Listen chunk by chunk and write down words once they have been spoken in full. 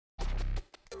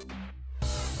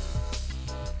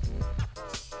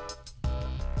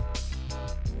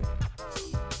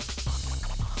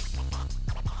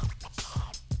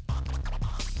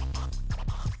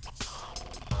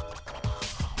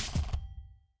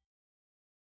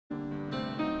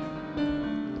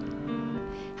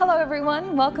Hello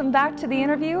everyone, welcome back to The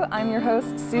Interview. I'm your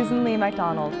host, Susan Lee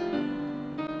MacDonald.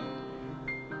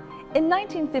 In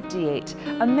 1958,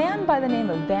 a man by the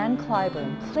name of Van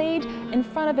Cliburn played in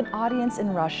front of an audience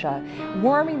in Russia,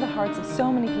 warming the hearts of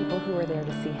so many people who were there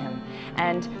to see him.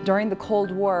 And during the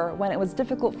Cold War, when it was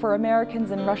difficult for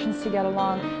Americans and Russians to get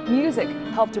along, music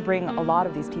helped to bring a lot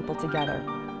of these people together.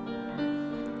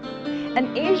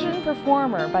 An Asian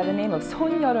performer by the name of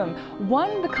Son Yeol-eum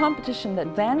won the competition that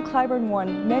Van Cliburn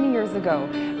won many years ago,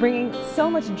 bringing so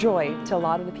much joy to a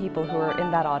lot of the people who were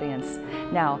in that audience.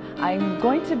 Now, I'm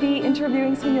going to be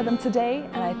interviewing Son Yeol-eum today,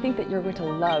 and I think that you're going to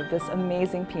love this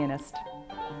amazing pianist.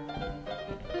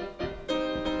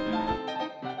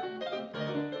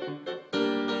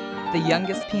 The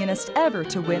youngest pianist ever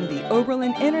to win the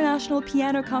Oberlin International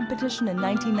Piano Competition in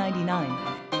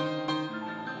 1999.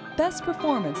 Best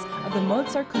performance of the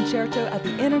Mozart Concerto at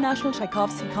the International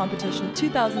Tchaikovsky Competition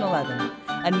 2011.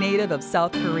 A native of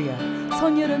South Korea,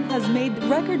 Son Yeol-eum has made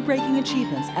record-breaking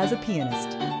achievements as a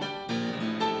pianist.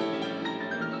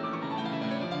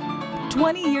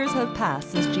 20 years have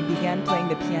passed since she began playing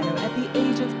the piano at the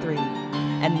age of 3.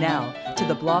 And now, to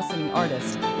the blossoming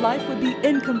artist, life would be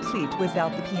incomplete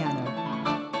without the piano.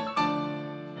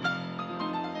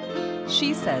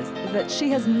 She says that she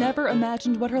has never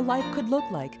imagined what her life could look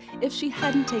like if she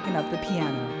hadn't taken up the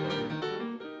piano.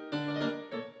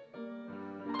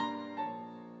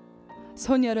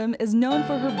 Son Yeol-eum is known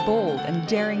for her bold and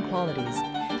daring qualities,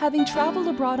 having traveled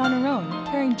abroad on her own,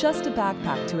 carrying just a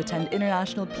backpack to attend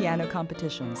international piano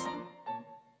competitions.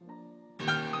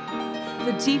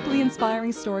 The deeply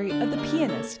inspiring story of the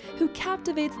pianist who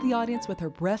captivates the audience with her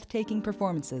breathtaking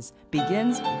performances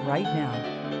begins right now.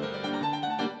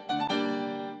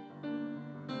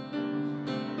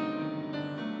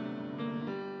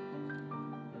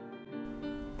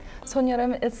 Son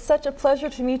Yeol-eum, it's such a pleasure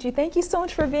to meet you. Thank you so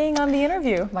much for being on The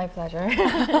Interview. My pleasure.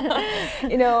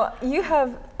 You know, you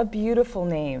have a beautiful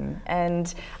name,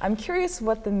 and I'm curious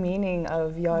what the meaning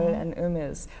of Yeol-eum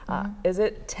is. Is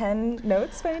it 10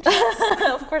 notes by any chance?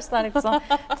 Of course not.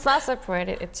 It's not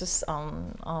separated. It's just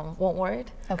one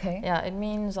word. Okay. Yeah, it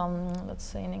means let's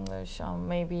say in English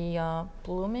maybe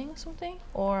blooming something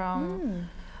or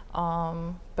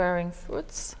bearing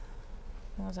fruits.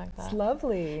 Things like that. It's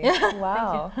lovely. Yeah.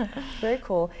 Wow. Very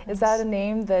cool. Is that a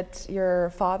name that your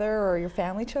father or your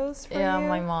family chose for you? Yeah,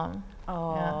 my mom.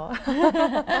 Oh.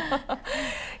 Yeah.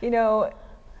 You know,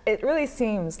 it really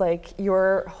seems like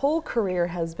your whole career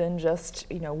has been just,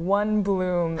 you know, one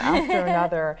bloom after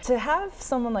another. To have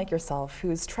someone like yourself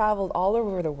who's traveled all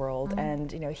over the world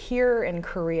and, you know, here in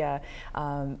Korea,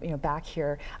 you know, back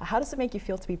here, how does it make you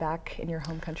feel to be back in your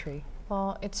home country?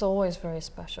 Well, it's always very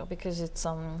special because it's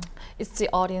the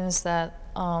audience that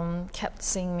kept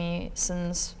seeing me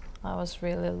since I was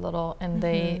really little, and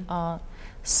they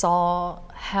saw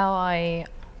how I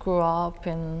grew up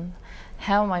and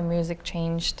how my music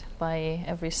changed by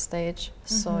every stage.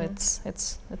 So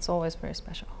it's always very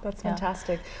special. That's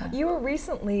fantastic. Yeah. You were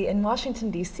recently in Washington,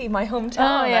 D.C., my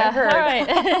hometown, oh, yeah. I heard. All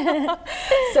right.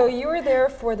 So you were there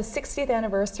for the 60th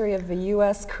anniversary of the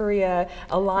U.S.-Korea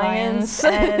Alliance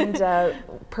and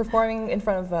performing in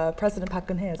front of President Park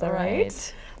Geun-hye, is that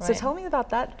right? So tell me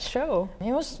about that show.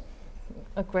 It was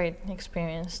a great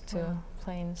experience to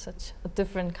play in such a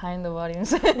different kind of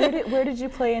audience. Where did you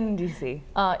play in D.C.?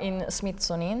 In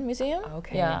Smithsonian Museum.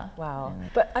 Okay. Yeah. Wow.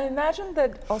 But I imagine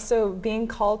that also being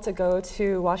called to go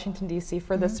to Washington, D.C.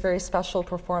 for this very special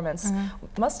performance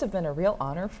must have been a real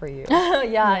honor for you.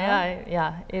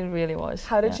 Yeah, it really was.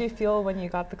 How did you feel when you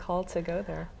got the call to go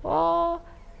there? Well,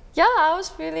 yeah, I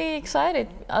was really excited.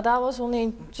 That was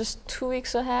only just 2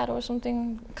 weeks ahead or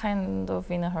something, kind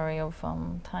of in a hurry of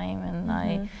time. And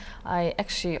I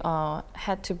actually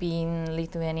had to be in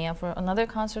Lithuania for another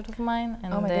concert of mine.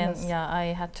 And then, yeah, I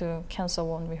had to cancel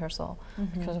one rehearsal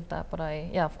because of that. But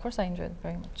of course I enjoyed it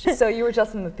very much. So you were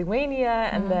just in Lithuania,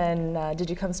 and then did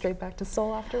you come straight back to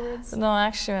Seoul afterwards? No, I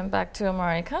actually went back to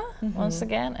America once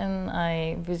again, and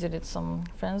I visited some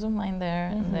friends of mine there.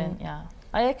 And then, yeah.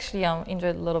 I actually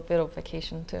enjoyed a little bit of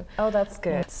vacation too. Oh, that's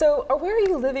good. So where are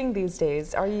you living these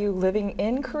days? Are you living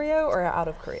in Korea or out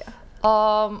of Korea?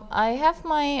 I have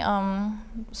my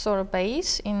sort of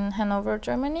base in Hanover,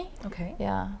 Germany. Okay.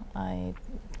 Yeah, I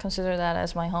consider that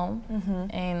as my home.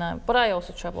 And but I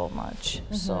also travel much,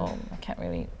 so I can't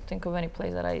really think of any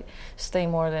place that I stay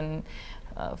more than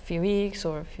a few weeks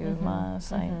or a few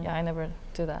months. I never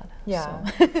do that. Yeah.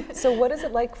 So what is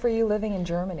it like for you living in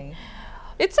Germany?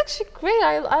 It's actually great.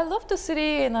 I love the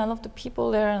city and I love the people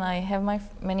there, and I have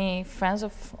many friends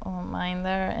of mine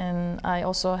there, and I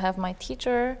also have my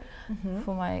teacher,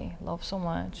 whom I love so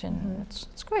much, and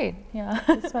it's great. Yeah,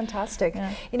 it's fantastic.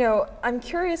 Yeah. You know, I'm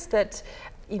curious that,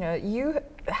 you know, you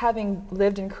having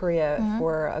lived in Korea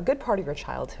for a good part of your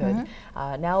childhood,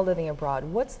 now living abroad,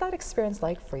 what's that experience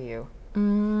like for you?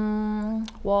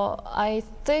 Well, I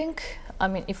think, I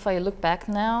mean, if I look back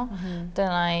now,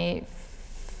 then I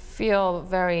feel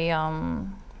very,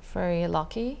 very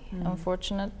lucky and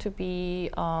fortunate to be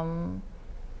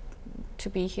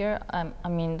here. I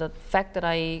mean, the fact that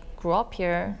I grew up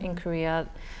here in Korea,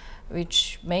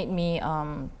 which made me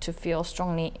to feel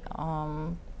strongly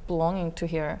belonging to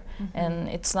here, and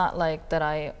it's not like that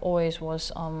I always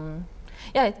was.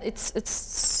 Yeah, it's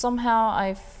somehow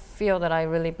I feel that I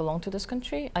really belong to this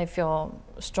country. I feel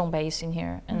a strong base in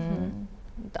here, and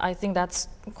I think that's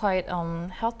quite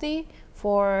healthy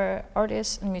for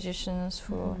artists and musicians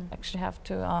who actually have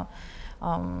to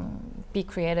be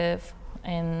creative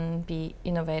and be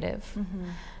innovative.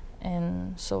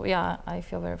 And so, yeah, I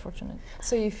feel very fortunate.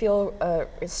 So you feel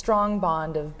a strong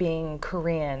bond of being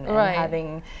Korean and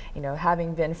having, you know,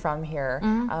 having been from here.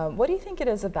 What do you think it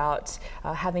is about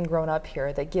having grown up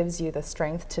here that gives you the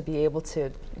strength to be able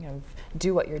to, you know,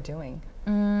 do what you're doing?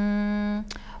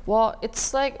 Well,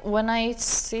 it's like when I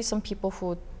see some people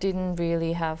who didn't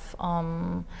really have,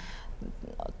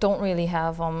 don't really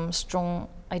have strong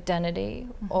identity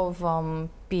of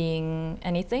being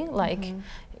anything. Like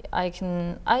I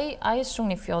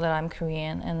strongly feel that I'm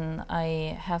Korean, and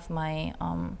I have my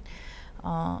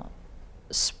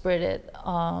spirit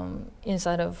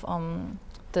inside of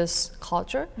this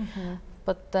culture.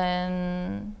 But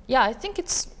then, yeah, I think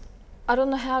it's, I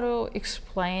don't know how to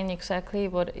explain exactly,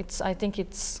 but it's, I think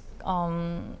it's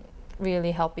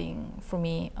really helping for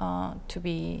me to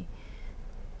be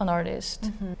an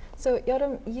artist. So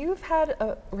Yeol-eum, you've had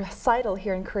a recital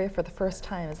here in Korea for the first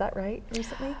time, is that right,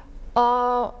 recently?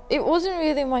 It wasn't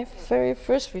really my very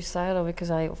first recital, because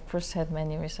I of course had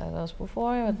many recitals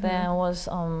before, but then it was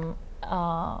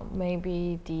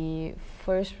maybe the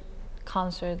first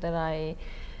concert that I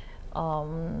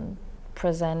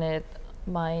presented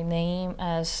my name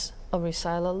as a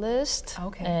recitalist,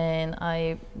 and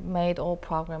I made all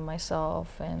program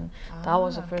myself, and that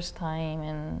was the first time.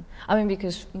 And I mean,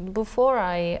 because before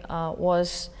I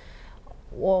was,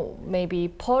 well, maybe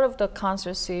part of the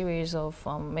concert series of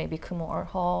maybe Kumo Art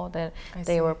Hall, that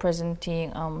they were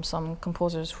presenting some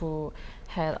composers who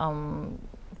had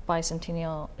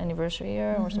bicentennial anniversary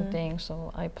year or something.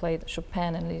 So I played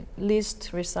Chopin and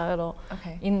Liszt recital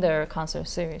in their concert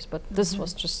series, but this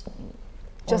was just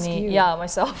only, you? Yeah,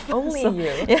 myself. Only so, you?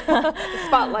 Yeah. The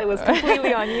spotlight was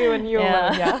completely on you and you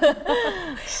alone,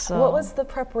 yeah. So what was the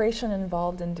preparation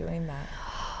involved in doing that?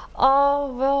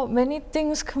 Well, many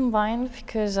things combined,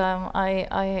 because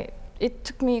it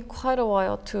took me quite a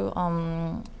while to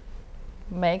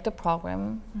make the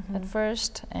program at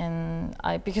first, and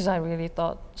because I really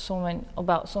thought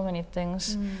about so many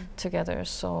things together,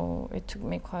 so it took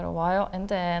me quite a while. And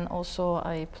then also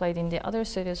I played in the other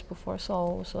cities before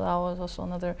Seoul, so that was also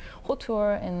another whole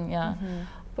tour, and yeah.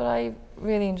 But I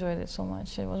really enjoyed it so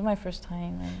much. It was my first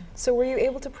time. So were you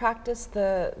able to practice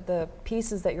the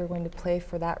pieces that you're going to play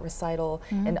for that recital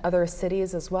in other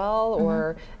cities as well,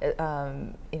 or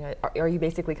you know, are you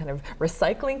basically kind of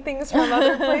recycling things from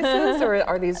other places, or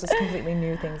are these just completely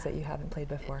new things that you haven't played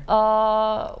before?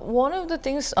 One of the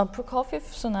things,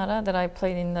 Prokofiev Sonata, that I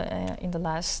played in the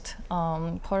last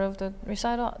part of the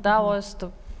recital, that was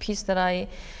the piece that I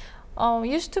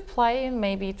used to play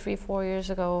maybe 3-4 years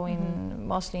ago,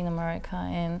 mostly in America,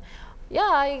 and yeah,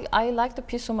 I liked the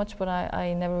piece so much, but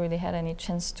I never really had any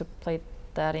chance to play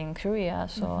that in Korea,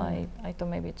 so I thought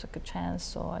maybe it's a good chance,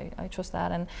 so I chose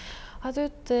that. And other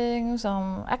things,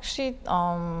 actually,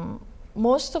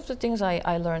 most of the things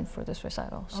I learned for this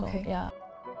recital, so yeah.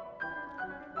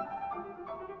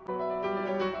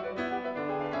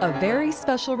 A very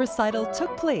special recital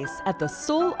took place at the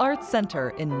Seoul Arts Center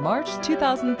in March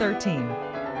 2013.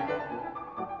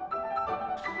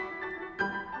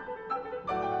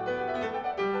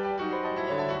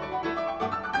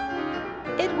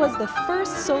 It was the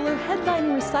first solo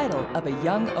headlining recital of a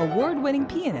young award-winning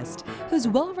pianist who's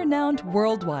well-renowned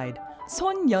worldwide,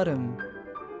 Son Yeol-eum.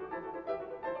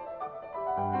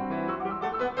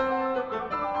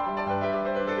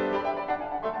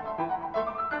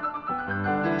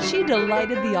 She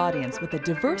delighted the audience with a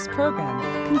diverse program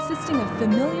consisting of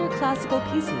familiar classical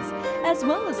pieces, as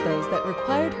well as those that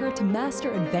required her to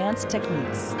master advanced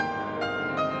techniques.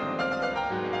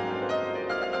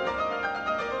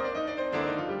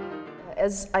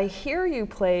 as I hear you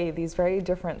play these very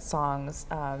different songs,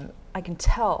 I can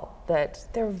tell that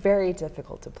they're very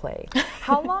difficult to play.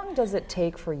 How long does it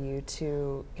take for you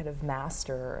to kind of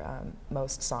master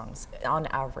most songs on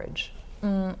average?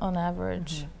 On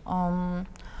average,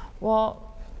 well,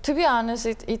 to be honest,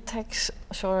 it takes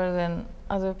shorter than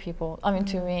other people. I mean,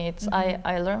 to me, it's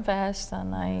I learn fast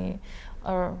and I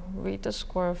read the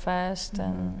score fast,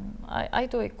 and I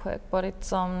do it quick. But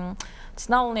it's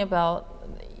not only about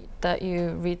that you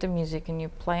read the music and you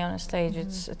play on a stage.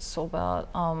 It's about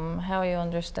how you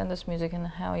understand this music and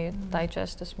how you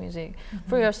digest this music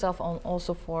for yourself and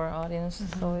also for audience.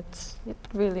 So it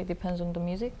really depends on the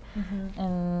music,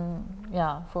 and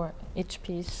yeah, for each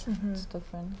piece it's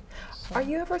different. So. Are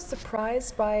you ever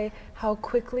surprised by how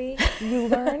quickly you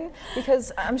learn?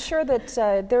 Because I'm sure that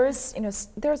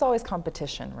there's always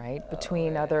competition, right,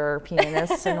 between other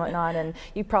pianists and whatnot, and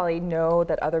you probably know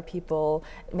that other people,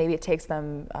 maybe it takes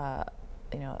them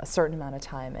a certain amount of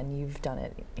time, and you've done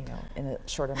it, in a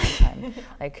short amount of time.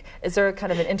 Like, is there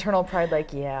kind of an internal pride,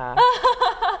 like, yeah,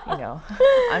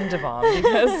 I'm Devon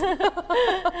because?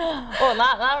 Well,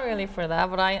 not really for that,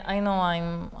 but I know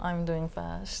I'm doing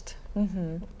fast,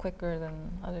 quicker than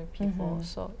other people.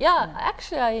 So yeah,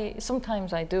 actually,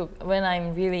 sometimes I do when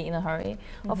I'm really in a hurry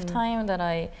of time that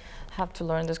I have to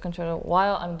learn this concerto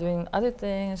while I'm doing other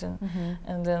things, and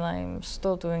then I'm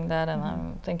still doing that, and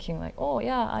I'm thinking like, oh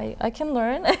yeah, I can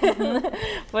learn.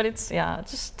 But it's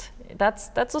just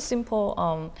that's a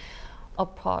simple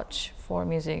approach for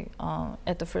music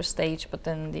at the first stage, but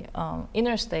then the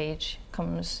inner stage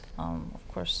comes of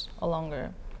course a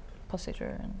longer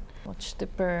procedure and much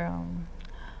deeper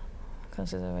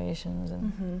considerations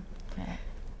and yeah.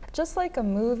 Just like a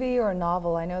movie or a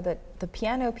novel, I know that the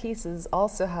piano pieces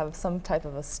also have some type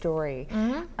of a story.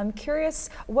 I'm curious,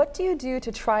 what do you do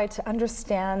to try to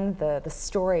understand the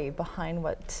story behind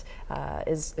what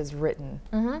is written?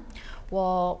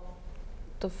 Well,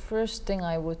 the first thing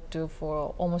I would do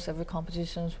for almost every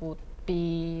competition would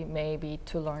be maybe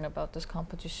to learn about this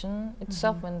composition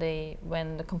itself when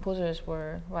the composers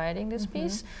were writing this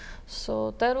piece.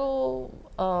 So that'll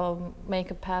make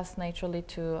a path naturally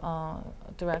to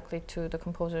directly to the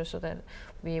composer, so that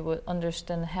we would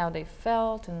understand how they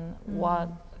felt and what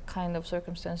kind of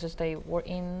circumstances they were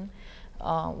in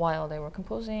while they were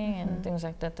composing and things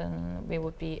like that. Then we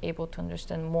would be able to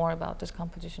understand more about this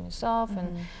composition itself,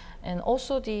 and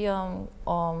also the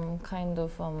kind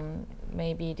of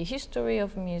maybe the history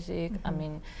of music. I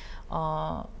mean,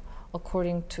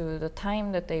 according to the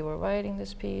time that they were writing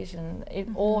this piece, and it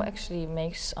all actually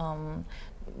makes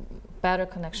better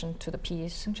connection to the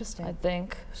piece. Interesting. I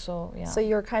think so. Yeah. So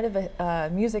you're kind of a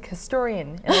music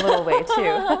historian in a little way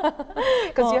too,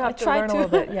 because you have to learn a little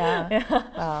bit. Yeah.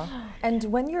 Wow. And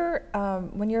when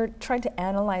you're trying to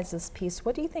analyze this piece,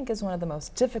 what do you think is one of the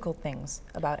most difficult things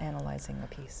about analyzing a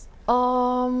piece?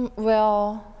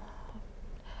 Well,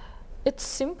 it's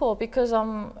simple because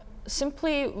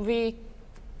simply we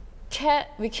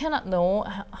cannot know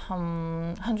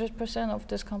 100% of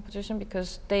this composition,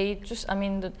 because they just,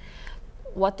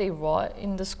 what they wrote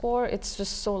in the score, it's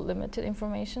just so limited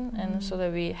information, and so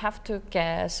that we have to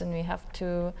guess, and we have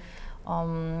to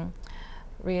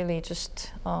really just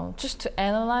to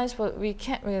analyze, but we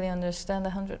can't really understand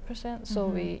 100%. So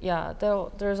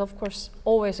there's of course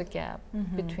always a gap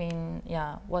between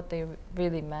what they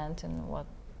really meant and what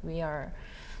we are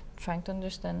trying to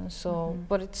understand. So,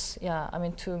 but it's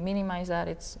to minimize that,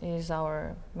 is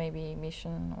our maybe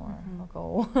mission or a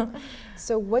goal.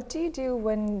 So what do you do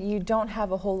when you don't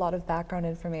have a whole lot of background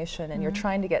information and you're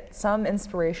trying to get some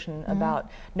inspiration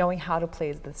about knowing how to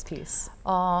play this piece?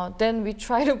 Then we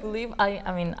try to believe.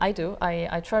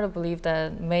 I try to believe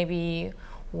that maybe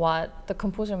what the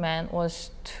composer meant was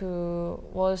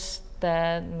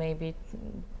that maybe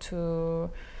to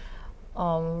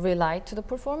rely to the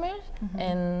performers,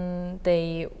 and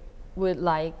they would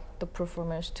like the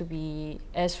performers to be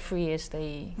as free as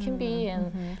they can be,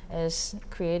 and as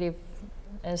creative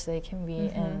as they can be,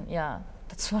 and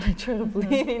that's what I try to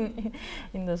believe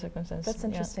in those circumstances. That's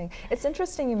interesting. It's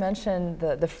interesting you mentioned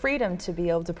the freedom to be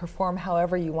able to perform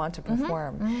however you want to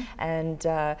perform. And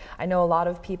I know a lot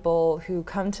of people who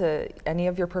come to any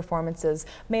of your performances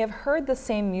may have heard the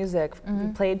same music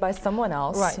played by someone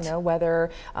else, whether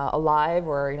alive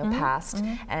or past,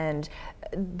 and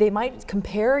they might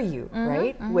compare you,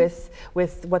 right, with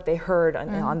what they heard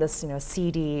on this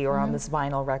CD or on this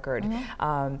vinyl record.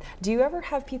 Do you ever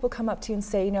have people come up to you and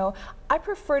say, I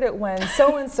preferred it when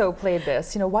so-and-so played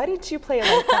this. Why didn't you play it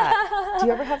like that? Do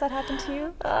you ever have that happen to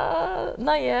you?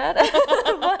 Not yet.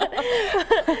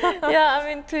 Yeah, I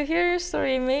mean, to hear your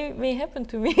story may happen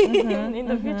to me in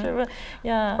the future, but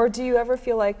yeah. Or do you ever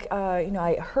feel like, you know,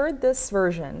 I heard this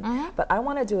version, but I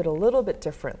want to do it a little bit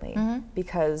differently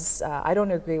because I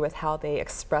don't agree with how they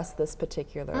express this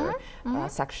particular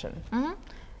section?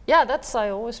 Yeah, that's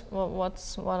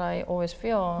what I always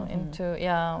feel into.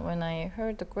 Yeah, when I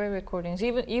heard the great recordings,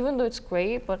 even though it's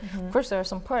great, but of course there are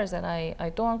some parts that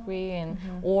I don't agree, and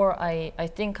or I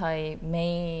think I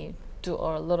may do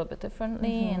a little bit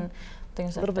differently and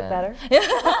things like that. A little bit better.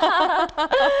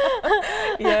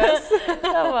 Yes.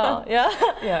 Yeah, well, yeah.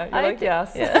 Yeah, you're like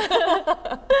yes.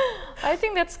 Yeah. I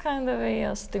think that's kind of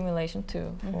a stimulation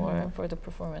too for the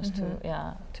performance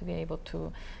to be able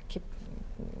to keep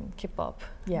up.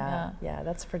 Yeah,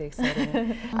 that's pretty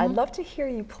exciting. I'd love to hear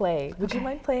you play. Would you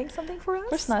mind playing something for us? Of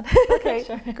course not. Okay,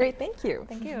 sure. Great, thank you.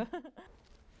 Thank you.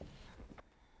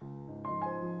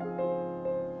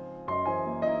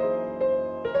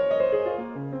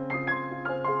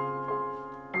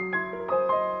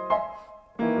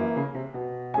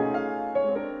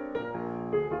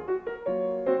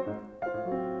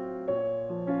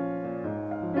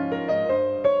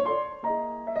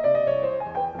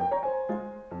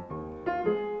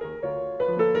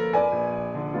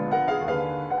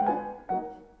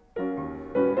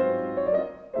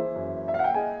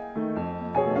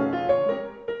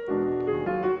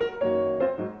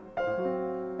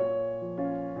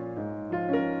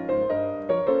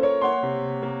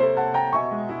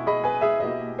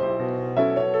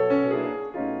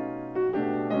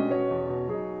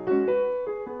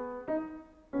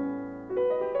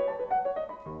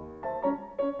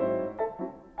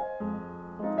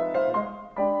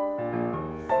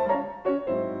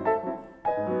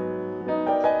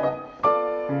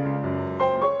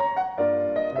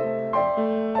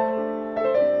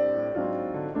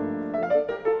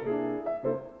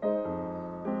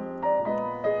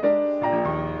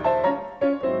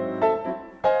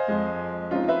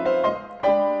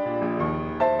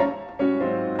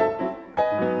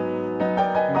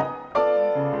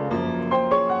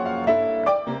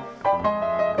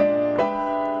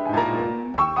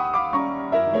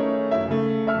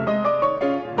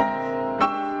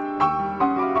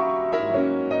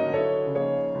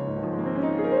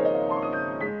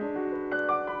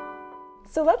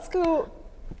 So let's go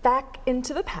back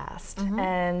into the past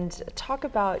and talk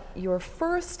about your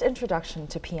first introduction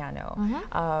to piano.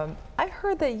 I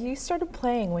heard that you started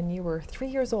playing when you were 3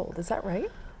 years old. Is that right?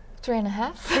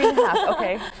 3.5.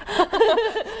 3.5.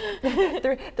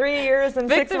 Okay. 3 years and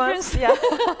Big 6 months. Yeah.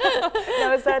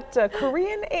 Now, is that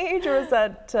Korean age or is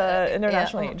that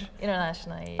international age?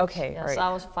 International age. Okay. Yeah, right. so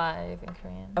I was 5 in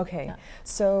Korean. Okay. Yeah.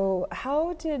 So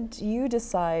how did you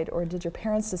decide, or did your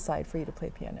parents decide for you to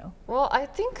play piano? Well, I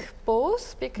think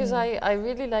both, because I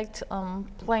really liked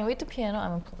playing with the piano.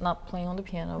 I'm not playing on the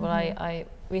piano, but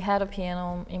we had a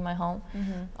piano in my home.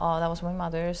 That was my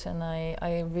mother's, and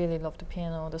I really loved the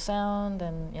piano, the sound,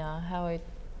 and how it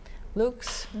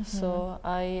looks. So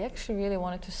I actually really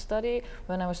wanted to study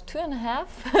when I was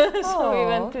 2.5. So we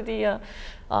went to the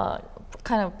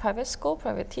kind of private school,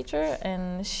 private teacher,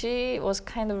 and she was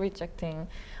kind of rejecting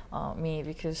me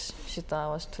because she thought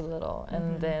I was too little.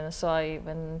 And then so I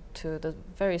went to the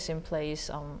very same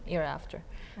place year after.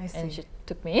 I see. And she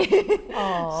took me.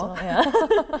 So,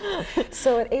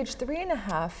 so at age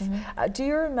 3.5, do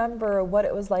you remember what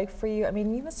it was like for you? I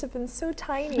mean, you must have been so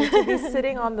tiny to be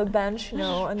sitting on the bench, you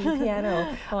know, on the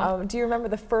piano. Do you remember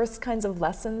the first kinds of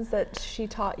lessons that she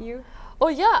taught you? Oh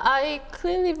yeah, I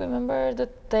clearly remember the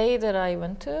day that I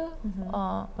went to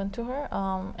her,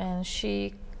 and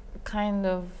she kind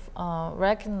of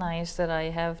recognized that I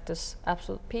have this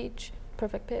absolute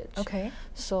perfect pitch. Okay.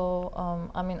 So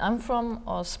I mean, I'm from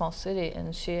a small city,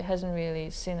 and she hasn't really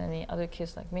seen any other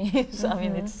kids like me. So I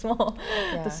mean, it's small.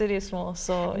 The city is small.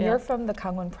 So you're from the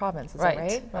Gangwon province, is that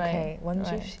right? Okay.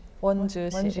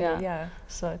 Wonju. Yeah.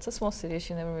 So it's a small city.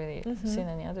 She never really seen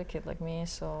any other kid like me.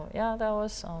 So yeah, that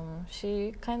was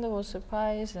she kind of was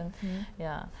surprised, and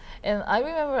and I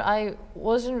remember I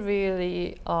wasn't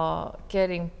really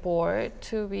getting bored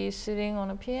to be sitting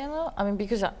on a piano. I mean,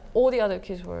 because all the other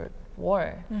kids were.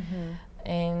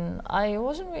 And I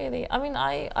wasn't really, I mean,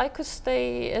 I could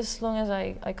stay as long as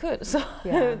I could. So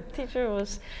the teacher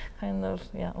was kind of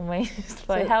amazed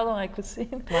by how long I could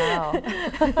sit. Wow.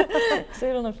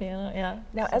 Sit on the piano,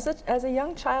 Now, as a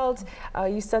young child,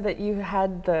 you said that you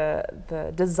had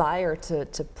the desire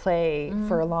to play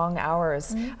for long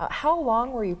hours. How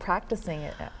long were you practicing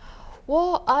it?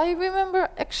 Well, I remember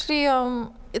actually,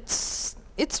 it's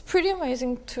pretty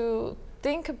amazing to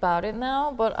think about it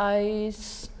now, but I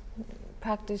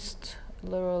practiced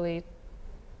literally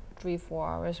 3-4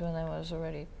 hours when I was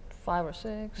already 5 or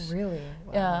 6. Really?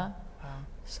 Wow. Yeah. Wow.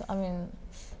 So I mean,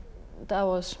 that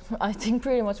was, I think,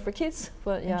 pretty much for kids.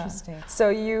 But yeah. Interesting. So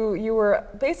you were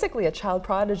basically a child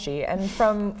prodigy, and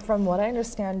from what I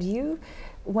understand, you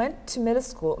went to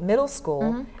middle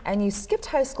school, and you skipped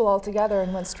high school altogether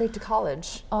and went straight to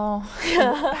college.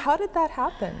 Yeah. How did that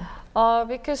happen?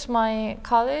 Because my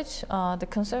college, the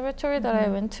conservatory that I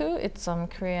went to, it's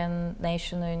Korean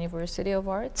National University of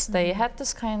Arts. They had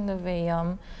this kind of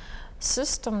a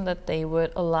system that they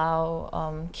would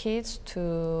allow kids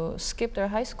to skip their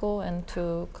high school and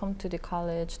to come to the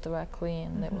college directly,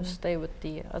 and they would stay with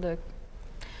the other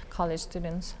college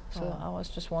students. So I was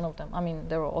just one of them. I mean,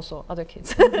 there were also other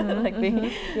kids like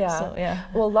me. Yeah. So, yeah.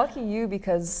 Well, lucky you,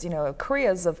 because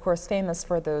Korea is of course famous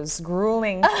for those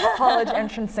grueling college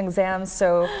entrance exams.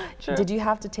 So, did you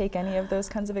have to take any of those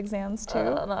kinds of exams too?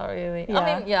 Not really. Yeah.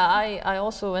 I mean, yeah, I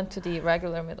also went to the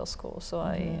regular middle school, so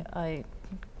I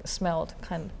smelled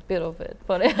kind of bit of it,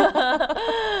 but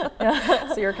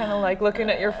So you're kind of like looking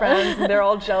at your friends, and they're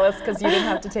all jealous because you didn't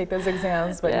have to take those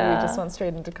exams, but you just went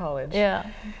straight into college. Yeah.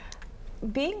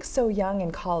 Being so young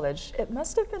in college, it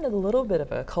must have been a little bit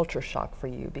of a culture shock for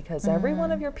you, because every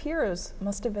one of your peers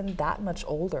must have been that much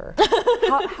older.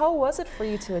 How was it for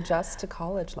you to adjust to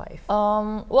college life?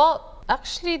 Well,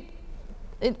 actually,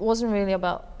 it wasn't really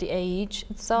about the age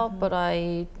itself, but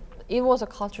it was a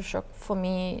culture shock for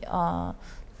me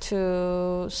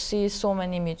to see so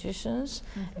many musicians,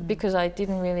 because I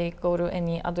didn't really go to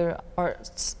any other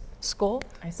arts school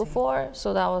before,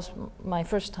 so that was my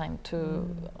first time to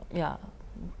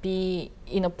be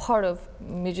in a part of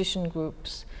musician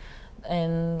groups,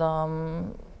 and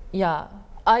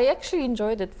I actually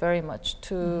enjoyed it very much.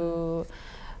 To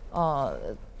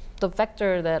the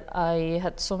factor that I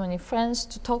had so many friends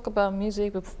to talk about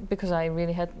music, because I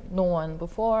really had no one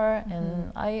before,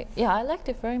 and I liked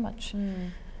it very much.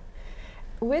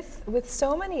 With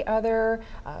so many other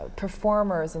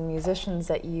performers and musicians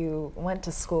that you went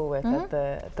to school with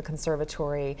at the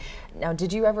conservatory, now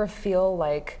did you ever feel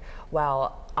like,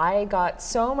 wow, I got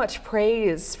so much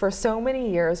praise for so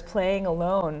many years playing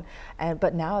alone,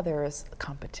 but now there is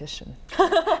competition.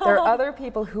 There are other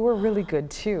people who are really good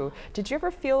too. Did you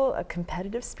ever feel a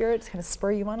competitive spirit kind of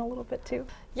spur you on a little bit too?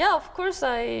 Yeah, of course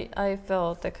I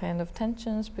felt the kind of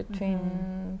tensions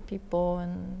between people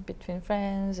and between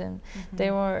friends, and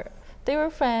they were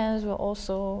friends, but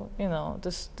also,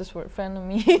 this were friend of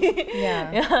me.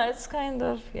 Yeah, it's kind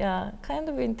of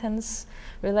intense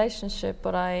relationship,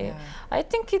 but I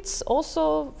think it's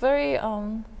also very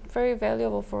very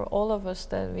valuable for all of us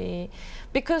that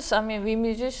because I mean, we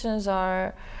musicians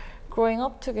are growing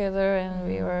up together, and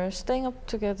we were staying up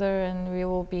together, and we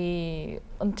will be,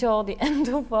 until the end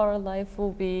of our life,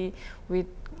 will be with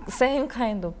same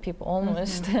kind of people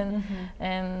almost.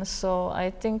 And so I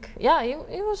think,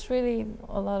 it was really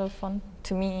a lot of fun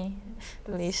to me,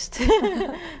 at least.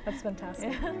 That's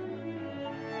fantastic.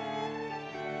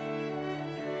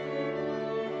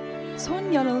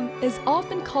 Son Yeol-eum is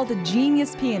often called a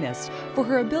genius pianist for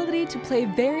her ability to play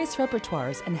various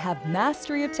repertoires and have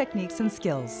mastery of techniques and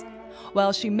skills.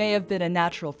 While she may have been a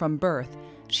natural from birth,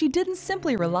 she didn't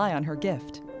simply rely on her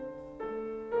gift.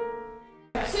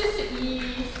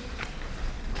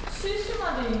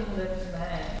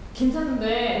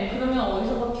 괜찮은데 그러면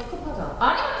어디서 픽업하자.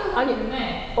 아니마토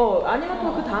있네.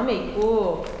 아니마토 그 다음에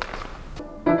있고.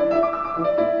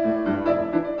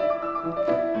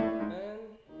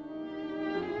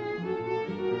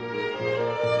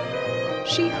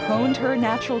 She honed her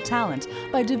natural talent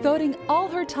by devoting all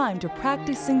her time to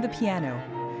practicing the piano,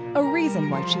 a reason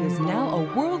why she is now a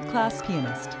world-class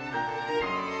pianist.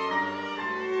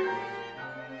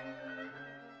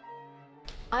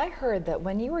 I heard that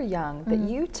when you were young, that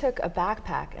you took a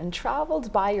backpack and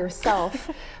traveled by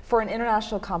yourself for an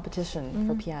international competition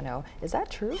for piano. Is that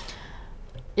true?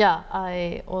 Yeah,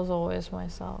 I was always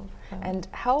myself. And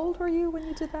how old were you when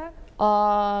you did that?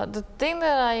 The thing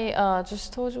that I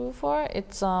just told you before,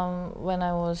 it's when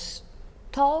I was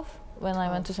 12, when I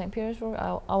went to St. Petersburg,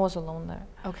 I was alone there.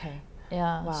 Okay.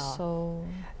 Yeah. Wow. So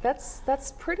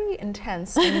that's pretty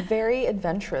intense and very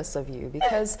adventurous of you,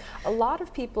 because a lot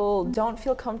of people don't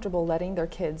feel comfortable letting their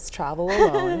kids travel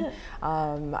alone.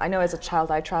 I know as a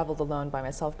child I traveled alone by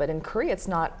myself, but in Korea it's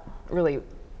not really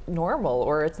normal,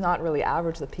 or it's not really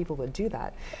average that people would do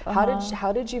that.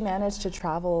 How did you manage to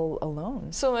travel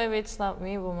alone? So maybe it's not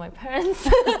me, but my parents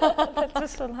that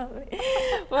just allowed me.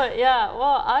 But yeah,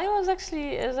 well, I was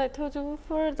actually, as I told you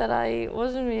before, that I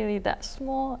wasn't really that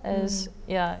small as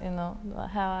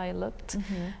how I looked.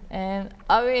 And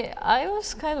I mean, I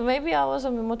was kind of, maybe I was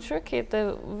a mature kid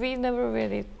that we never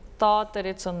really thought that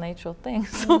it's a natural thing.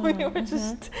 So we were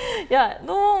just, yeah,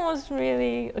 no one was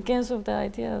really against of the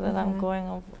idea that I'm going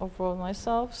abroad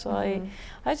myself. So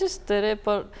I just did it.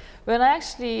 But when I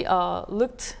actually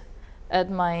looked at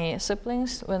my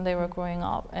siblings when they were growing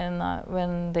up and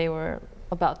when they were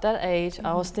about that age,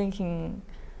 I was thinking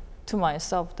to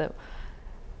myself that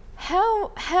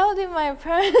how did my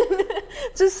parents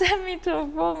just send me to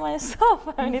abroad myself?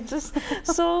 I mean, it's just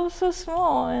so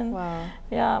small. And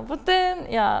yeah, but then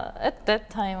at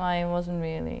that time I wasn't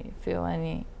really feel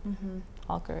any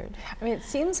awkward. I mean, it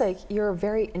seems like you're a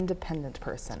very independent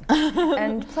person,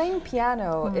 and playing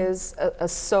piano is a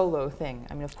solo thing.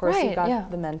 I mean, of course, you've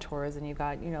got the mentors, and you've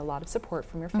got a lot of support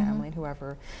from your family and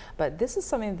whoever. But this is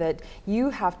something that you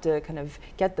have to kind of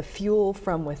get the fuel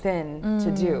from within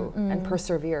to do and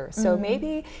persevere. So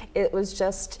maybe it was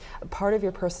just a part of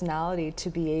your personality to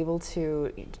be able to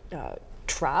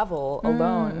travel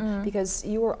alone because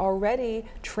you were already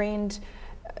trained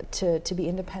to be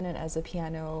independent as a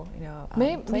piano,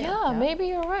 player. Maybe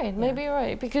you're right. Maybe you're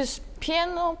right, because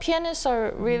pianists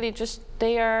are really just,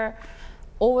 they are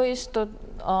always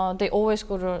they always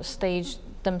go to stage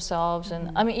themselves, and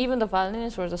I mean even the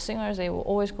violinists or the singers, they will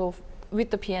always go with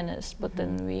the pianist, but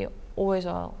then we always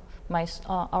are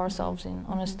ourselves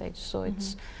on a stage. So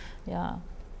it's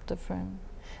different.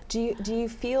 Do you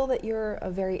feel that you're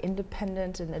a very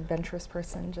independent and adventurous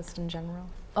person, just in general?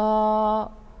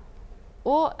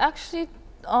 Well, actually,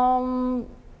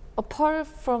 apart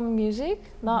from music,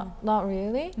 not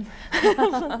really.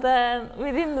 But then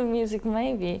within the music,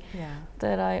 maybe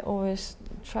that I always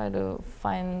try to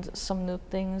find some new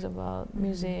things about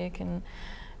music, and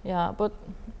but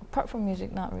apart from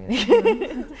music, not really.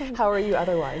 How are you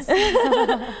otherwise?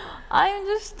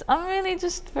 I'm really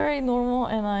just very normal,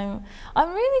 and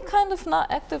I'm really kind of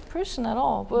not active person at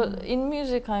all. But in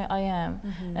music, I am,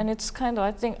 and it's kind of,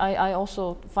 I think I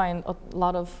also find a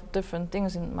lot of different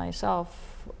things in myself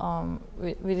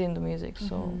within the music.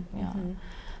 So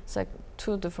it's like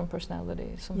two different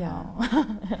personalities somehow.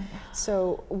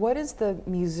 So what is the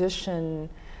musician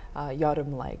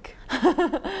Yeol-eum like,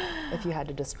 if you had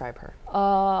to describe her?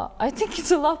 I think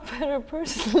it's a lot better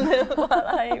person than what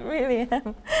I really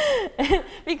am.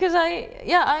 Because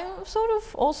I'm sort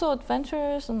of also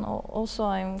adventurous, and also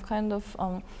I'm kind of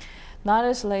not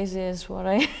as lazy as what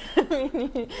I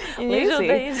in usual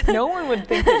days. No one would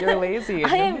think that you're lazy.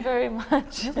 I am very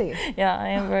much. Really? Yeah, I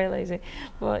am very lazy.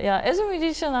 But yeah, as a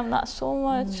musician, I'm not so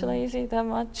much lazy that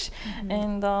much.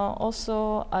 And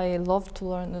also, I love to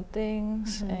learn new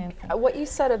things. And what you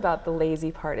said about the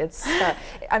lazy part, it's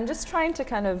I'm just trying to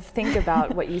kind of think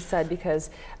about what you said, because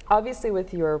obviously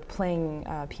with your playing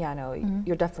piano,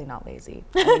 you're definitely not lazy.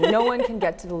 I mean, no one can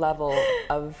get to the level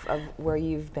of where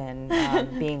you've been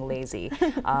being lazy.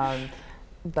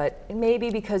 But maybe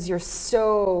because you're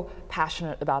so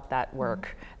passionate about that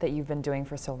work that you've been doing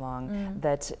for so long,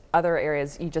 that other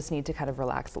areas you just need to kind of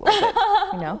relax a little bit,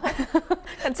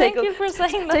 and Thank you for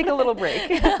saying that. Take a little break.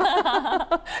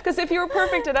 Because if you were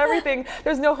perfect at everything,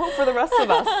 there's no hope for the rest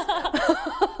of us.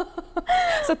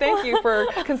 So thank you for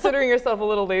considering yourself a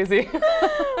little lazy.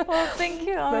 Well, thank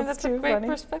you. I mean, that's a great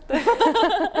perspective.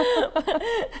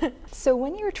 So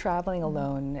when you were traveling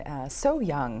alone, so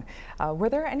young, were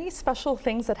there any special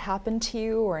things that happened to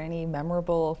you, or any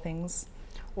memorable things?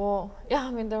 Well, yeah,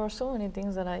 I mean, there were so many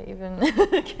things that I even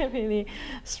can't really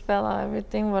spell out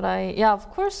everything, but of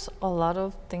course, a lot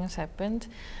of things happened,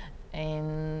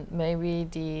 and maybe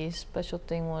the special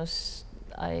thing was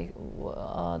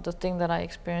the thing that I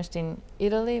experienced in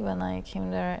Italy when I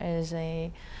came there as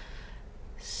a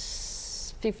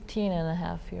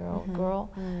 15-and-a-half-year-old girl,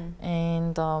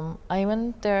 and I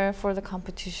went there for the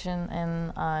competition,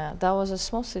 and that was a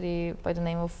small city by the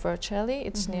name of Vercelli.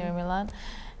 It's near Milan,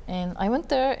 and I went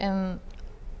there, and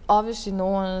obviously no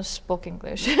one spoke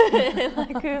English. And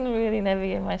I couldn't really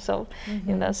navigate myself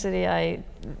in that city. I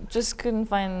just couldn't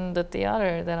find the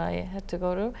theater that I had to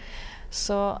go to.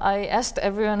 So I asked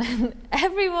everyone, and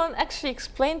everyone actually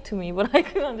explained to me, but I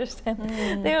couldn't understand.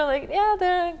 They were like, yeah,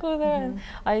 there, go there. And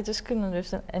I just couldn't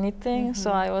understand anything.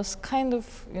 So I was kind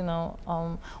of,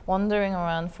 wandering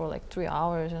around for like 3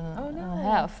 hours and a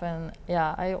half. And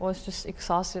yeah, I was just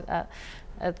exhausted at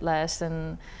last.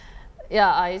 And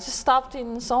yeah, I just stopped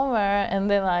in somewhere, and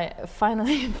then I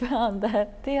finally found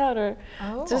that theater,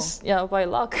 just by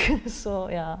luck. So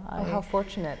yeah. How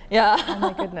fortunate! Yeah. Oh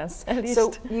my goodness.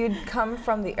 So you'd come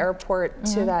from the airport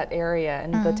to that area,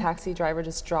 and the taxi driver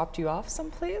just dropped you off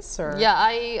someplace, or? Yeah,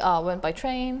 I went by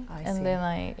train, and then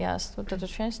I stopped at the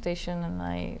train station, and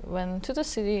I went to the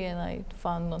city, and I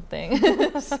found nothing.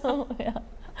 So yeah.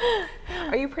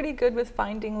 Are you pretty good with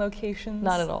finding locations?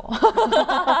 Not at all.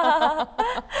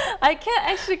 I can't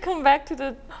actually come back to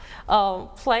the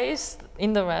place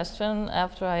in the restaurant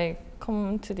after I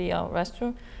come to the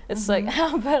restroom. It's like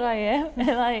how bad I am, and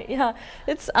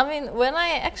I mean, when I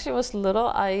actually was little,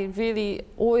 I really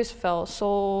always felt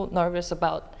so nervous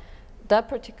about that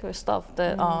particular stuff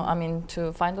that I mean,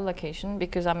 to find the location,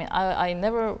 because I mean, I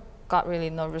never got really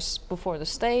nervous before the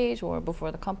stage or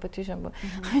before the competition, but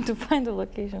I mean, to find the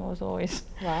location was always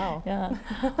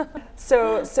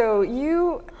So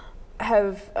you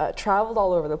have traveled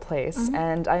all over the place,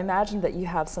 and I imagine that you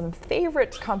have some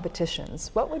favorite competitions.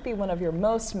 What would be one of your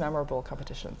most memorable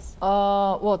competitions?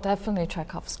 Well, definitely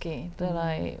Tchaikovsky that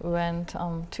I went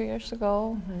 2 years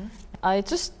ago. I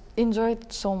just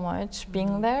enjoyed so much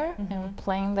being there and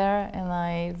playing there, and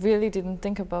I really didn't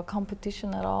think about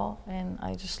competition at all, and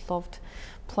I just loved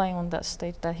playing on that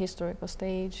stage, that historical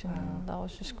stage, and that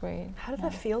was just great. How did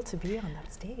that feel to be on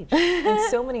that stage? And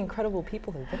so many incredible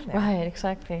people have been there. Right,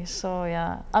 exactly. So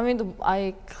yeah, I mean,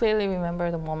 I clearly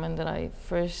remember the moment that I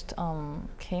first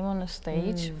came on the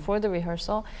stage for the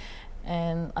rehearsal,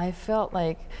 and I felt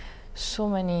like so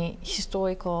many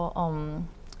historical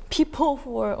people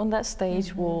who were on that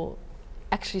stage will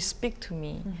actually speak to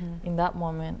me in that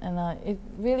moment, and it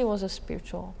really was a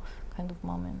spiritual kind of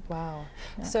moment. Wow.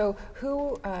 Yeah. So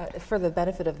who, for the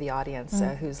benefit of the audience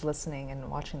who's listening and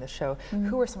watching the show,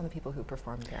 who were some of the people who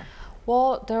performed there?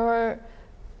 Well, there were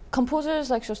composers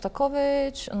like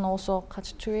Shostakovich and also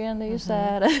Khachaturian that you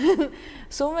said.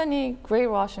 So many great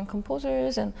Russian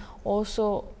composers, and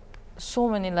also so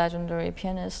many legendary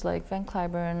pianists like Van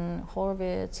Cliburn,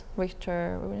 Horowitz,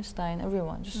 Richter, Rubinstein,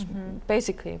 everyone, just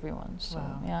basically everyone. So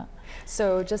yeah.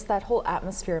 So just that whole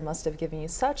atmosphere must have given you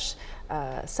such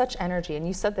energy, and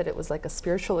you said that it was like a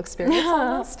spiritual experience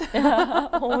almost.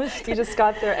 Almost. You just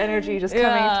got their energy just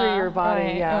coming through your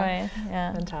body. Yeah.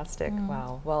 Fantastic.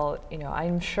 Wow. Well, you know,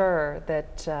 I'm sure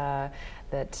that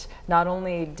that not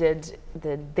only did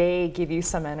they give you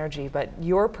some energy, but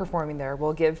your performing there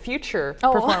will give future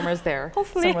performers there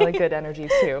some really good energy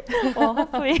too. Well,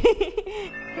 hopefully.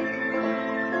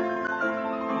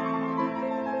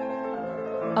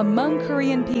 Among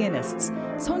Korean pianists,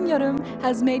 Son Yeol-eum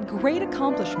has made great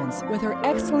accomplishments with her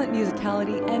excellent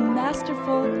musicality and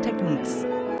masterful techniques.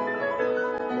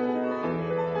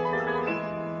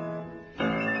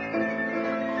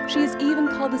 She is even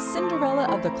called the Cinderella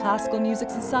of the Classical Music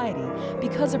Society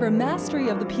because of her mastery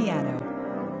of the piano.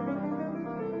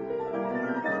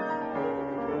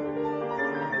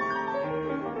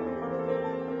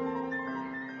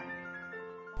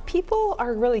 People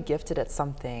are really gifted at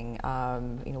something,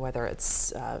 you know, whether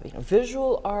it's you know,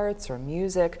 visual arts or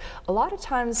music. A lot of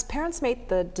times parents make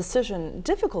the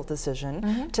difficult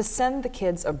decision to send the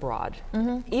kids abroad.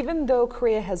 Even though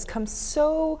Korea has come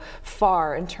so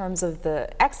far in terms of the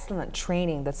excellent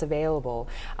training that's available,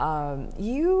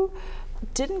 you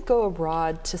didn't go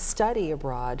abroad to study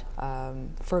abroad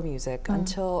for music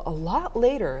until a lot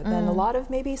later than a lot of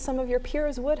maybe some of your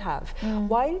peers would have.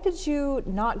 Why did you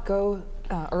not go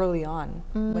early on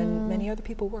when many other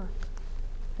people were?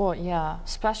 Well, yeah,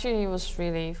 especially it was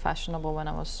really fashionable when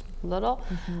I was little.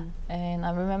 And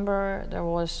I remember there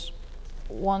was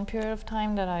one period of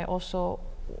time that I also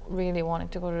really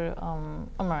wanted to go to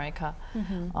America.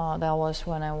 That was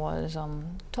when I was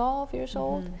 12 years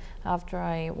old, after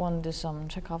I won this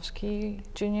Tchaikovsky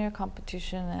junior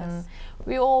competition, and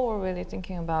we all were really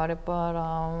thinking about it, but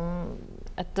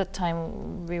at that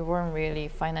time we weren't really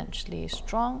financially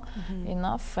strong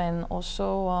enough, and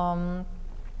also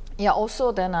yeah,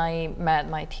 also then I met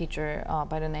my teacher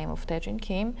by the name of Dae-jin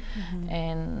Kim,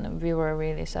 and we were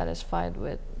really satisfied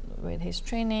with his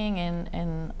training,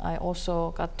 and I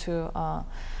also got to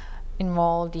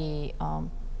enroll the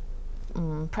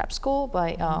prep school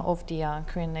of the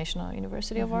Korean National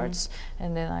University of Arts,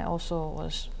 and then I also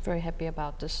was very happy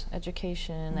about this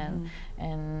education,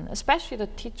 and especially the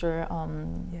teacher,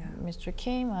 Mr.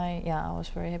 Kim. I was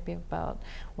very happy about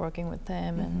working with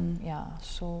him, and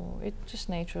so it just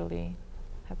naturally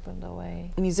happened that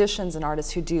way. Musicians and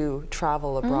artists who do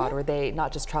travel abroad, or they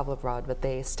not just travel abroad, but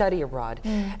they study abroad,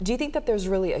 do you think that there's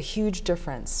really a huge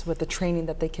difference with the training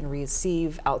that they can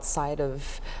receive outside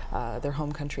of their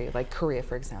home country, like Korea,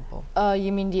 for example?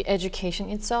 You mean the education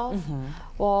itself?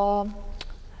 Well,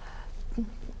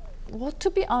 to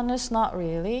be honest, not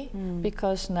really,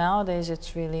 because nowadays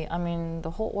it's really, I mean,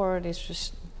 the whole world is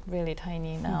just really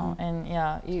tiny now, and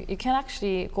you can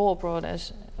actually go abroad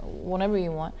as whenever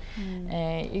you want,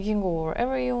 and you can go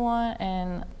wherever you want,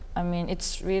 and I mean,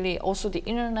 it's really also the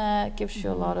internet gives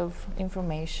you a lot of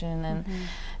information,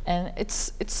 and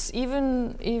it's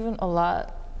even a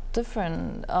lot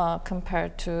different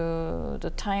compared to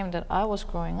the time that I was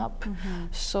growing up.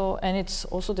 So, and it's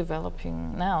also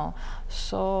developing now.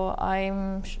 So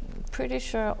I'm pretty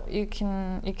sure you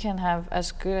can have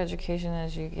as good education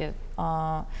as you get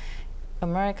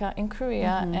America in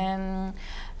Korea, and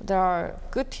there are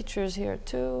good teachers here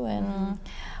too. And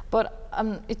but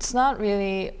it's not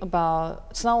really about.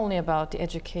 It's not only about the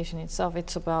education itself.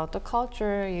 It's about the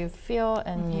culture you feel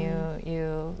and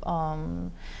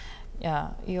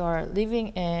you are living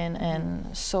in,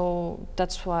 and so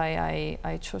that's why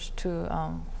I chose to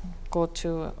go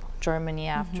to Germany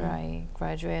after I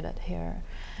graduated here.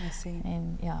 I see.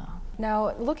 And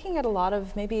Now, looking at a lot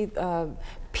of maybe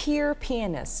peer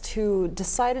pianists who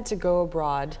decided to go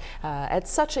abroad at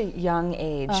such a young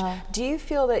age, do you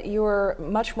feel that you're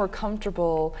much more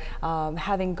comfortable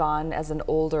having gone as an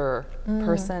older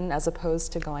person as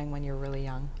opposed to going when you're really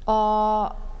young?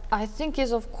 I think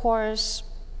it's of course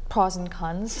pros and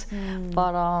cons,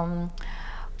 but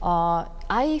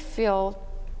I feel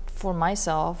for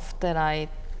myself that I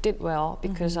did well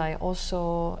because I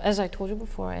also, as I told you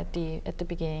before at the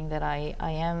beginning, that I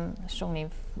am strongly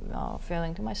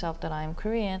feeling to myself that I am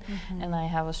Korean and I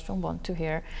have a strong bond to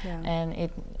here, and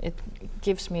it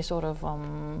gives me sort of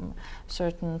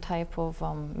certain type of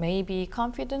maybe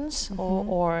confidence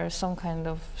or some kind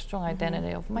of strong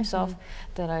identity of myself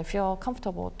that I feel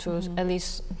comfortable to at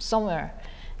least somewhere.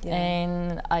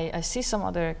 And I see some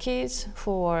other kids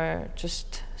who are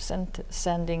just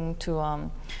sending to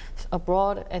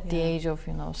abroad at the age of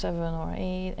 7 or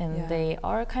 8, and they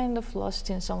are kind of lost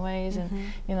in some ways. And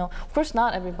of course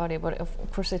not everybody, but of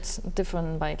course it's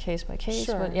different by case. But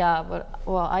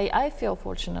well, I feel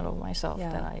fortunate of myself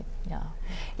that I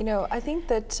I think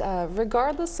that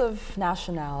regardless of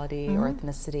nationality or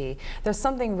ethnicity, there's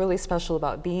something really special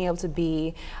about being able to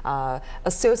be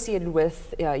associated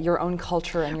with your own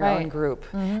culture and your own group.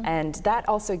 And that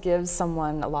also gives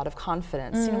someone a lot of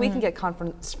confidence. We can get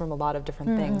confidence from a lot of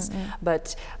different things,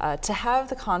 but to have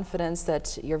the confidence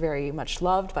that you're very much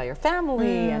loved by your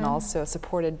family and also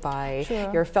supported by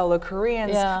your fellow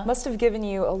Koreans must have given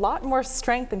you a lot more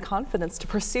strength and confidence to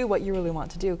pursue what you really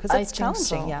want to do, because it's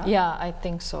challenging. Yeah, I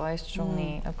think so. I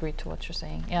strongly agree to what you're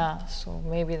saying. Yeah, so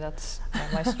maybe that's where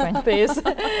my strength is.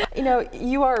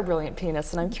 You are a brilliant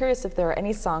pianist, and I'm curious if there are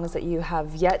any songs that you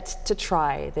have yet to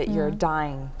try that you're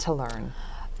dying to learn.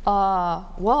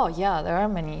 Well, yeah, there are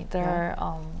many. There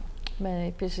are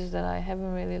many pieces that I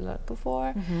haven't really learned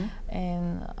before,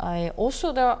 and I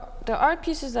also there are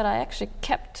pieces that I actually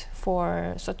kept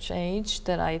for such age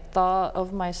that I thought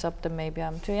of myself that maybe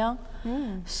I'm too young.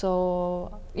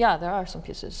 So yeah, there are some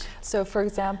pieces. So for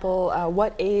example,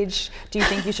 what age do you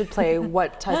think you should play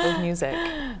what type of music?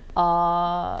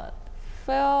 Well,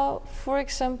 for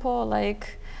example,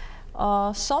 like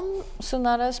some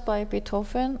sonatas by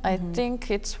Beethoven, I think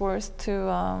it's worth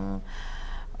to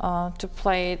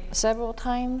play it several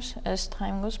times as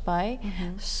time goes by.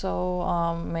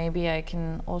 So maybe I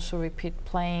can also repeat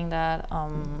playing that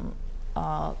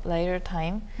later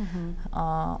time.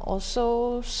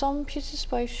 Also, some pieces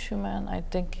by Schumann, I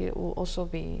think it will also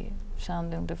be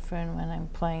sounding different when I'm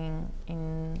playing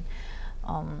in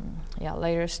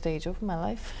later stage of my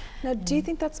life. Now, do you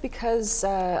think that's because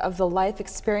of the life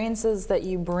experiences that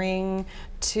you bring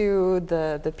to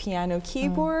the piano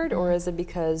keyboard, or is it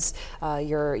because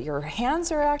your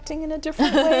hands are acting in a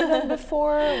different way than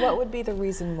before? What would be the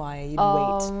reason why you'd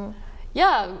wait?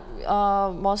 Yeah,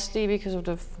 mostly because of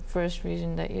the first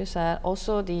reason that you said.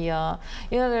 Also, the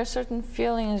there are certain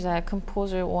feelings that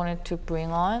composer wanted to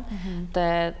bring on.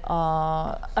 That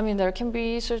I mean, there can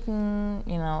be certain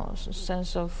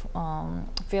sense of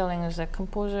feelings that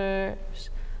composers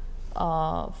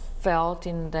felt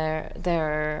in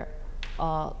their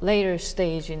later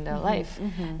stage in their life,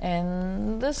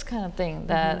 and this kind of thing.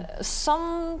 That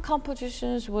some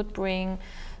compositions would bring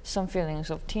some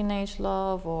feelings of teenage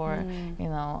love, or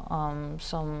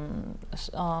some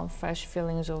fresh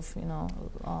feelings of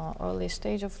early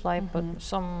stage of life, but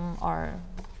some are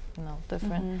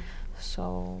different.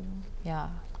 So yeah.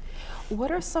 What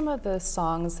are some of the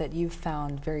songs that you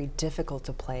found very difficult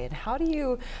to play, and how do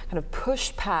you kind of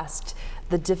push past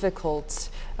the difficult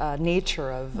nature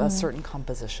of a certain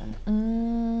composition?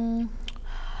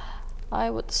 I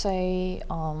would say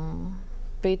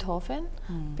Beethoven.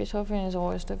 Beethoven is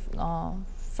always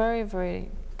very, very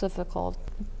difficult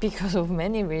because of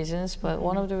many reasons, but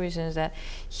one of the reasons that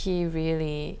he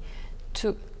really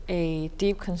took a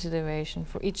deep consideration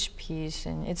for each piece,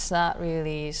 and it's not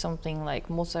really something like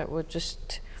Mozart would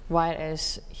just write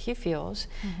as he feels,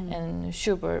 and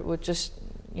Schubert would just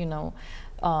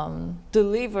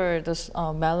deliver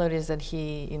the melodies that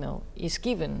he, is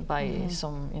given by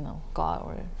some, God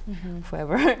or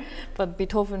whoever. But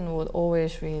Beethoven would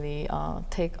always really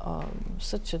take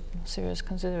such a serious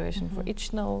consideration for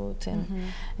each note,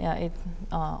 and yeah, it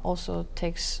also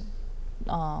takes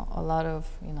a lot of,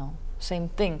 same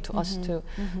thing to us too.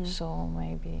 So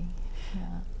maybe,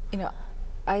 yeah.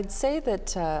 I'd say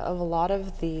that of a lot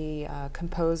of the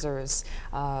composers,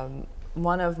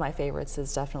 one of my favorites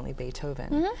is definitely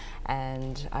Beethoven,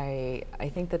 and I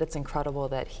think that it's incredible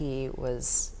that he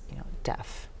was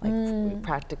deaf, like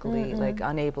practically like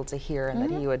unable to hear, and that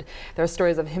he would. There are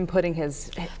stories of him putting his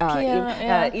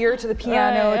ear to the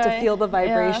piano to feel the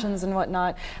vibrations and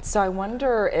whatnot. So I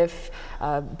wonder if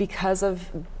because of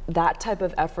that type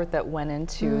of effort that went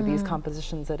into these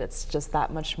compositions, that it's just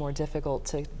that much more difficult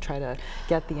to try to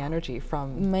get the energy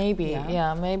from. Maybe,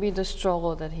 maybe the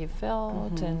struggle that he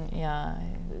felt, and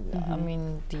I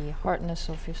mean the hardness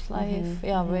of his life,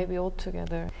 maybe all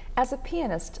together. As a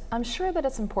pianist, I'm sure that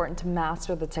it's important to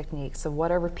master the techniques of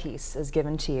whatever piece is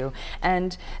given to you,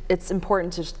 and it's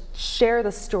important to share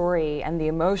the story and the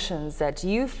emotions that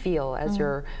you feel as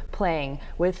you're playing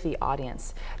with the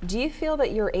audience. Do you feel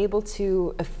that you're able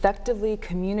to effectively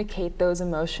communicate those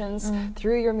emotions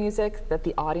through your music that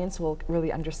the audience will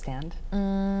really understand?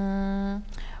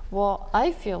 Well,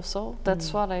 I feel so.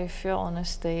 That's what I feel on a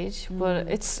stage, but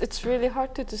it's really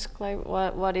hard to describe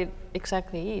what it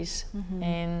exactly is.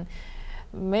 And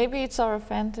maybe it's our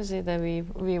fantasy that we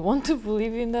want to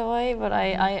believe in that way, but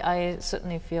I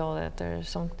certainly feel that there's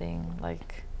something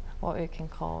like what we can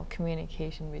call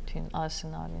communication between us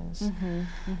and audience.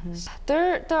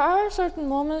 There are certain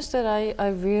moments that I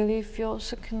really feel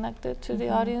so connected to the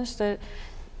audience that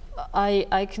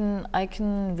I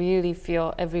can really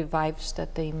feel every vibes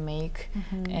that they make,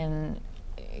 and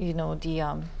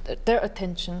their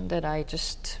attention that I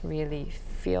just really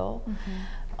feel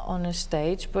on a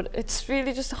stage. But it's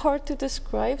really just hard to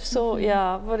describe. So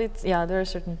but there are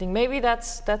certain things. Maybe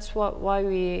that's why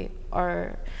we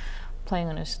are playing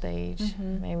on a stage.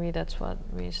 Maybe that's what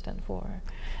we stand for.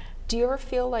 Do you ever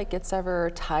feel like it's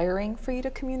ever tiring for you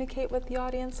to communicate with the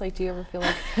audience? Like, do you ever feel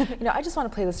like, I just want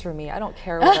to play this for me. I don't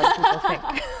care what other people think.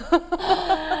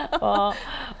 Well,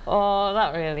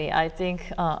 not really. I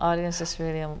think audience is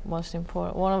really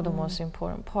one of the most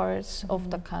important parts of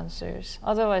the concerts.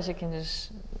 Otherwise, you can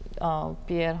just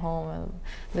be at home and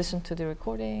listen to the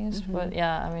recordings. But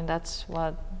yeah, I mean, that's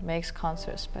what makes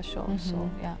concerts special. So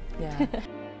yeah.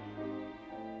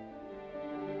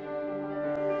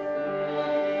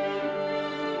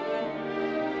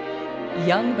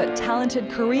 Young but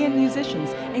talented Korean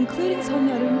musicians, including Son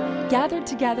Yeol-eum, gathered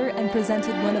together and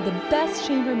presented one of the best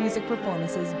chamber music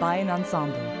performances by an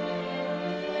ensemble.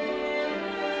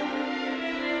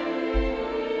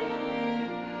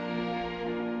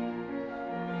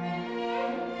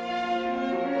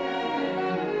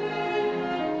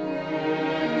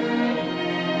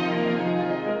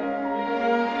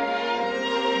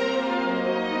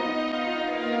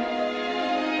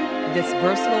 This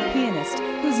versatile pianist,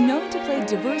 who's known to play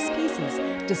diverse pieces,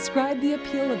 described the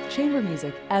appeal of chamber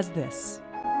music as this.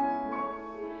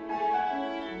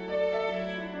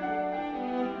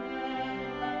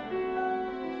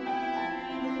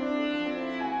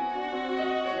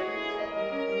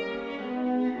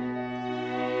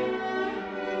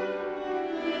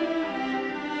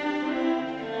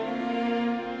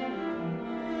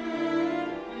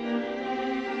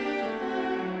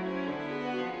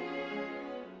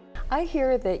 I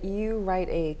hear that you write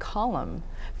a column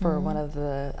for one of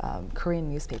the Korean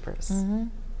newspapers.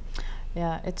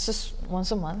 Yeah, it's just once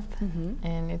a month,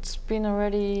 and it's been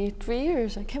already 3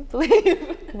 years. I can't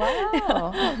believe.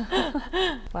 Wow.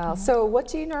 Wow. So what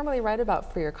do you normally write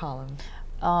about for your column?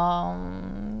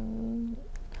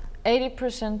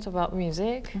 80% about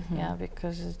music,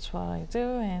 because it's what I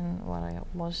do and what I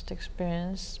most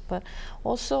experience, but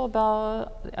also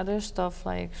about other stuff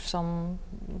like some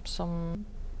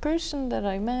person that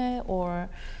I met, or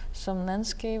some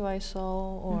landscape I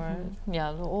saw, or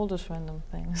all those random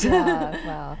things.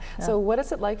 Wow. So what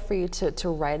is it like for you to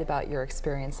write about your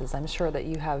experiences? I'm sure that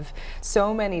you have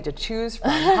so many to choose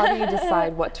from. How do you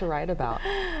decide what to write about?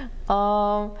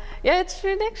 It's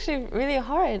actually really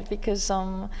hard, because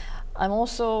I'm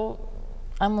also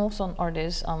an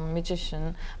artist,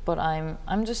 musician, but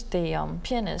I'm just a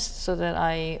pianist, so that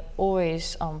I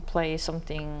always play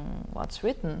something what's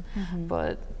written.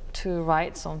 But to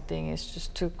write something is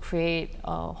just to create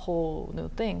a whole new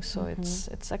thing. So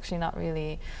it's actually not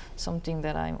really something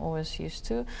that I'm always used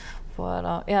to.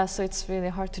 But so it's really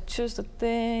hard to choose the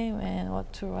theme and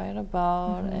what to write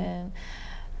about.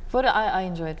 But I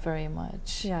enjoy it very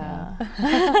much. Yeah.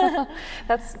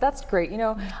 That's great. You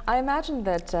know, I imagine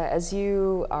that as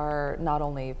you are not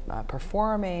only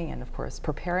performing and of course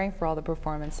preparing for all the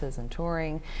performances and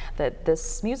touring, that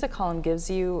this music column gives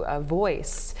you a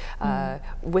voice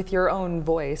with your own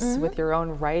voice, with your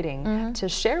own writing, to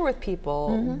share with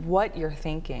people what you're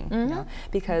thinking. You know?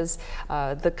 Because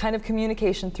the kind of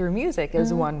communication through music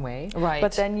is one way,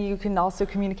 but then you can also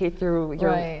communicate through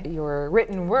your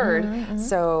written word.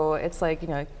 So it's like, you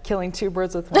know, killing two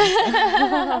birds with one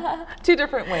stone. Two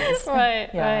different ways.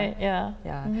 Yeah.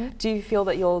 Do you feel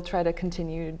that you'll try to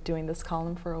continue doing this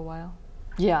column for a while?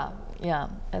 Yeah,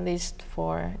 at least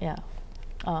for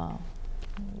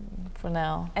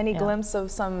now. Any glimpse of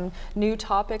some new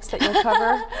topics that you'll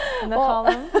cover in the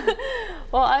column?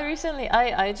 Well, I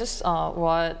just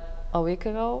wrote a week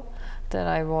ago that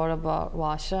I wrote about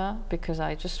Russia, because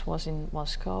I just was in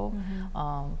Moscow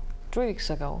 3 weeks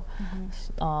ago,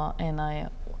 and I,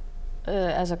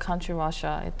 as a country,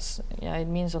 Russia, it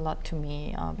means a lot to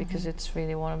me, because it's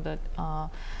really one of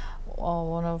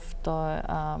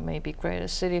the maybe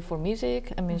greatest city for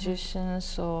music and musicians.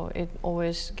 So it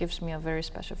always gives me a very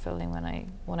special feeling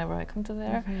whenever I come to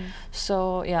there.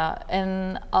 So yeah,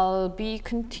 and I'll be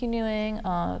continuing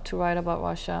to write about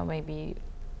Russia maybe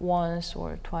once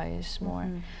or twice more.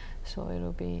 So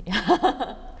it'll be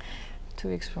 2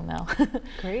 weeks from now.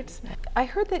 Great. I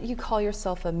heard that you call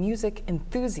yourself a music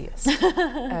enthusiast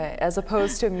as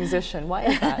opposed to a musician. Why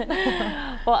is that?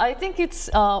 Well, I think it's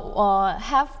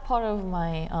half part of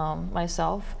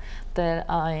myself, that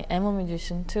I am a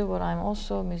musician too, but I'm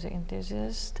also a music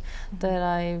enthusiast, that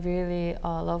I really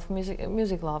love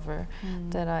music lover,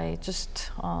 that I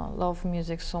just love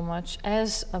music so much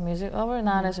as a music lover,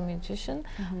 not as a musician.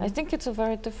 I think it's a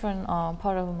very different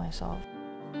part of myself.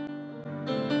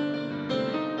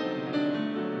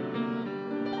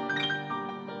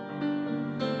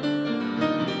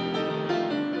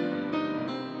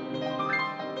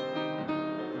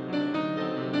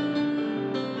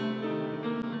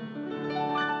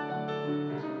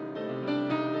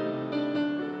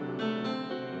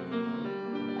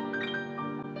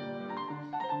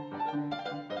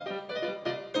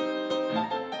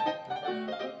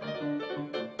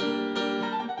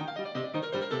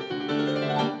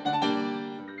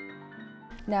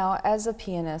 Now, as a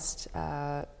pianist,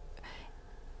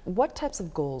 what types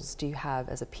of goals do you have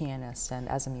as a pianist and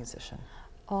as a musician?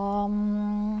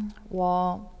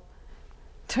 Well,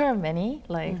 there are many,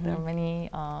 there are many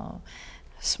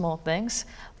small things,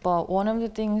 but one of the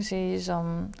things is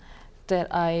that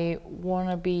I want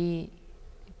to be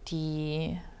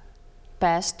the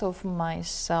best of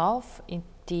myself at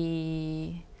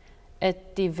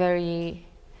the very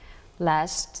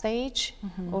last stage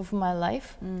of my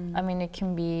life. I mean, it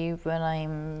can be when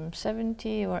I'm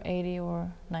 70 or 80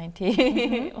 or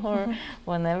 90 or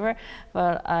whenever,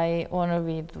 but I want to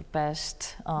be the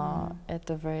best at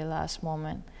the very last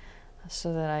moment,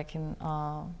 so that I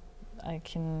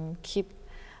can keep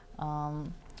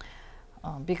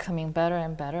becoming better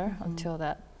and better until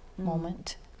that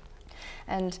moment.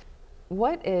 And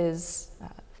what is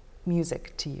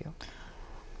music to you?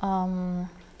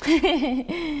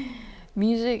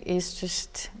 Music is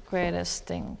just greatest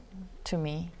thing to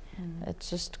me. It's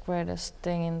just greatest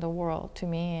thing in the world to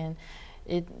me, and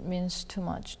it means too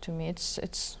much to me.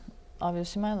 It's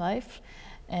obviously my life,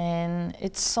 and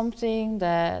it's something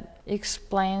that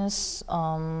explains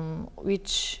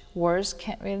which words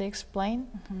can't really explain,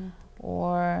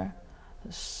 or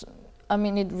I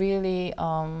mean, it really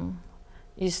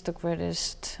is the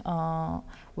greatest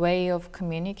way of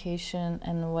communication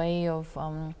and way of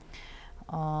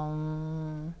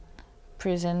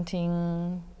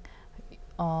presenting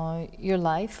your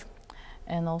life.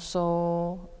 And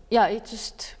also, yeah, it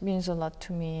just means a lot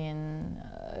to me. And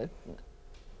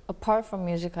apart from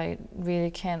music, I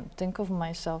really can't think of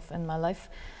myself and my life.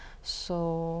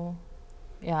 So,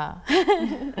 yeah.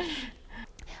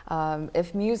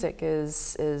 If music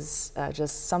is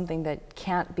just something that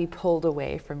can't be pulled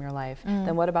away from your life,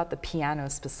 then what about the piano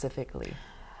specifically?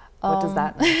 What does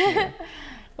that mean to you?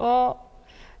 Well,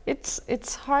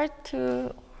 it's hard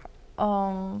to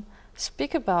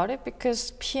speak about it,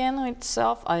 because piano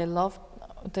itself, I love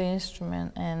the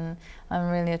instrument, and I'm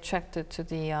really attracted to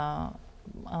the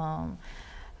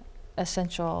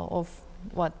essential of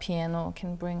what piano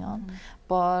can bring on.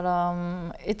 But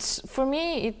for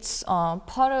me, it's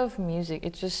part of music.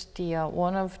 It's just the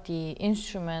one of the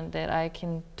instrument that I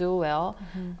can do well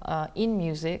in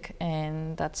music,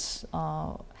 and that's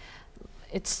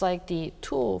it's like the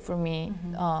tool for me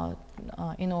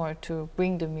in order to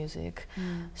bring the music.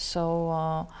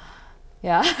 So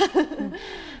yeah.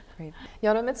 Great.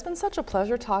 Yeol-eum, it's been such a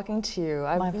pleasure talking to you.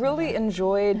 I've really pleasure.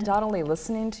 enjoyed not only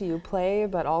listening to you play,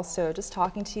 but also just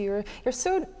talking to you. You're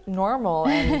so normal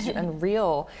and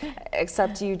real,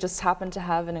 except you just happen to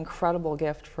have an incredible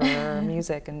gift for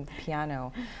music and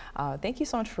piano. Thank you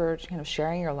so much for kind of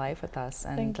sharing your life with us.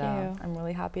 And Thank you. I'm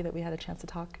really happy that we had a chance to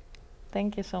talk.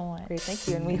 Thank you so much. Great, thank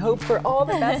you. And we hope for all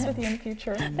the best with you in the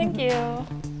future. Thank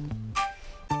you.